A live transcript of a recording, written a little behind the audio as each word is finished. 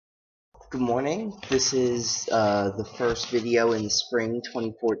Good morning. This is the first video in the spring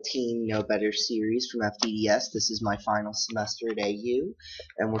 2014 Know Better series from FDDS. This is my final semester at AU,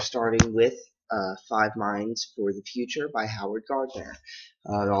 and we're starting with Five Minds for the Future by Howard Gardner.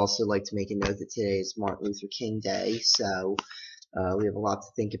 I'd also like to make a note that today is Martin Luther King Day, so we have a lot to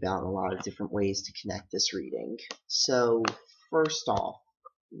think about and a lot of different ways to connect this reading. So, first off,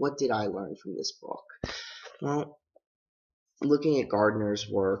 what did I learn from this book? Well, looking at Gardner's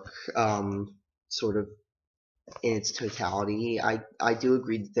work, sort of in its totality, I do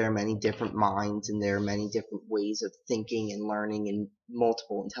agree that there are many different minds and there are many different ways of thinking and learning and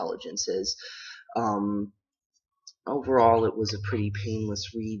multiple intelligences. Um, Overall, it was a pretty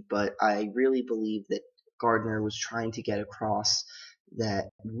painless read, but I really believe that Gardner was trying to get across that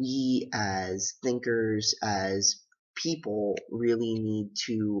we as thinkers, as people, really need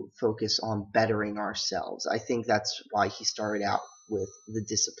to focus on bettering ourselves. I think that's why he started out with the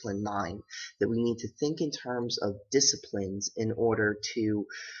disciplined mind, that we need to think in terms of disciplines in order to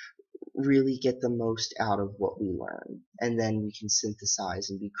really get the most out of what we learn, and then we can synthesize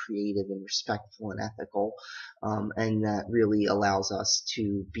and be creative and respectful and ethical, and that really allows us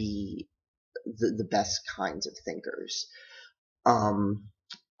to be the best kinds of thinkers. um,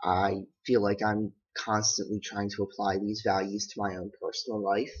 I feel like I'm constantly trying to apply these values to my own personal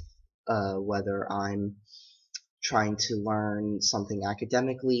life, whether I'm trying to learn something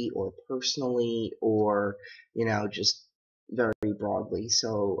academically or personally, or just very broadly.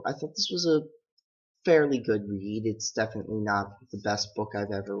 So I thought this was a fairly good read. It's definitely not the best book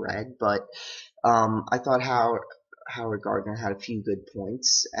I've ever read, but I thought Howard Gardner had a few good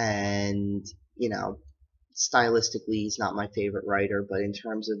points, and stylistically, he's not my favorite writer, but in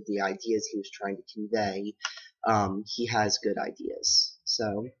terms of the ideas he was trying to convey, he has good ideas.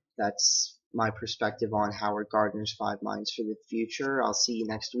 So that's my perspective on Howard Gardner's Five Minds for the Future. I'll see you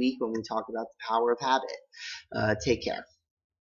next week when we talk about the power of habit. Take care.